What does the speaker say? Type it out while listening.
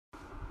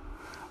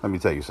Let me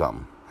tell you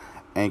something.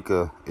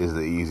 Anchor is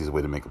the easiest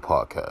way to make a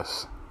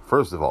podcast.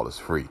 First of all, it's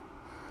free.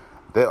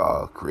 There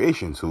are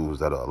creation tools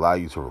that will allow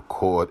you to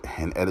record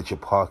and edit your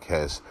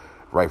podcast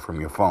right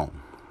from your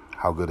phone.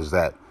 How good is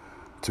that?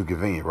 Too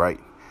convenient, right?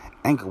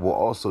 Anchor will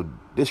also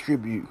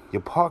distribute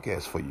your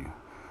podcast for you,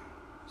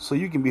 so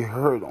you can be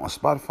heard on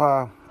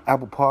Spotify,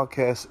 Apple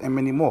Podcasts, and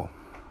many more.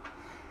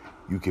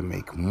 You can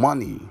make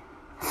money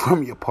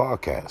from your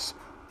podcast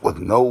with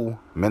no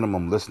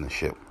minimum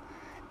listenership.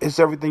 It's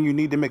everything you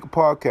need to make a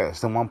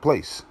podcast in one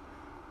place.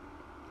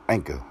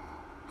 Anchor.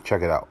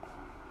 Check it out.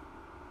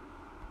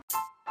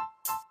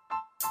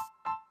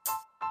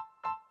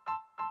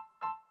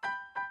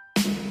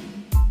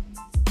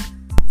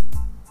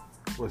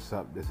 What's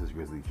up? This is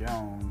Grizzly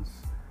Jones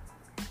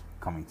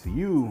coming to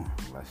you.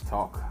 Let's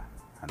talk.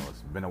 I know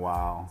it's been a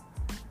while,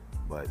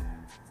 but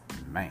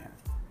man,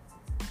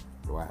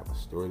 do I have a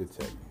story to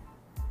tell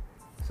you.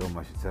 So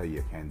much to tell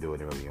you, I can't do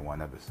it really in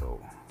one episode.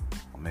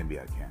 Or maybe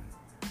I can.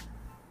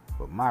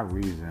 But my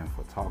reason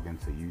for talking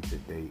to you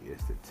today is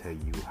to tell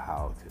you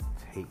how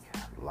to take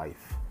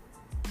life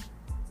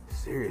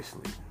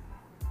seriously,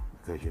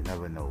 because you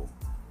never know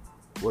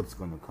what's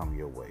going to come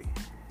your way.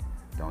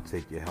 Don't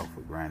take your health for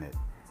granted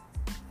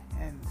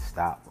and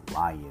stop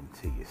lying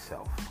to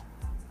yourself.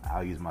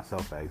 I'll use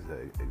myself as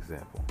an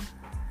example.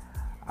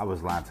 I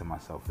was lying to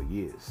myself for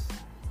years,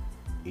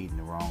 eating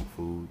the wrong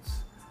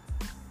foods,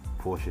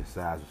 portion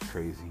size was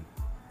crazy,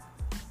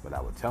 but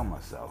I would tell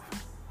myself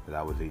that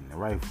I was eating the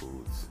right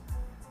foods,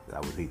 that I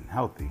was eating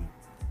healthy,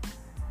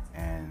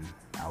 and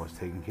I was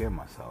taking care of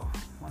myself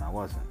when I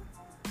wasn't.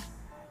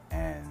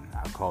 And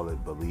I call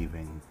it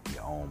believing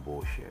your own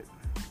bullshit.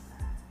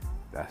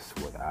 That's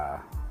what I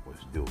was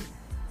doing.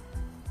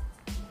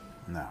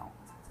 Now,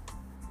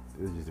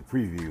 this is just a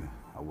preview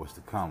of what's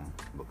to come,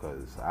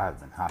 because I have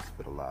been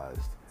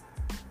hospitalized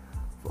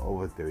for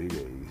over 30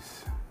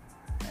 days,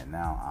 and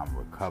now I'm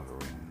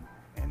recovering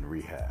in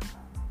rehab.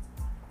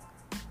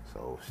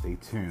 So stay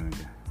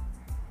tuned,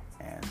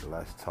 and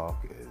Let's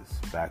Talk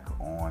is back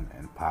on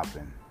and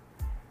popping.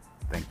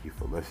 Thank you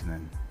for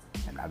listening,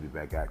 and I'll be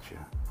back at you.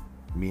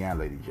 Me and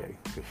Lady J,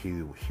 because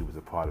she was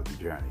a part of the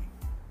journey.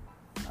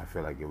 I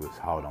feel like it was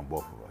hard on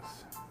both of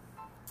us.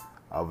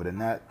 Other than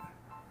that,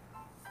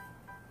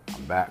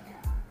 I'm back.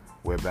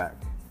 We're back.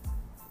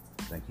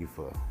 Thank you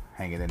for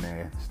hanging in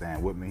there,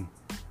 staying with me.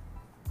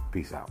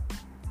 Peace out.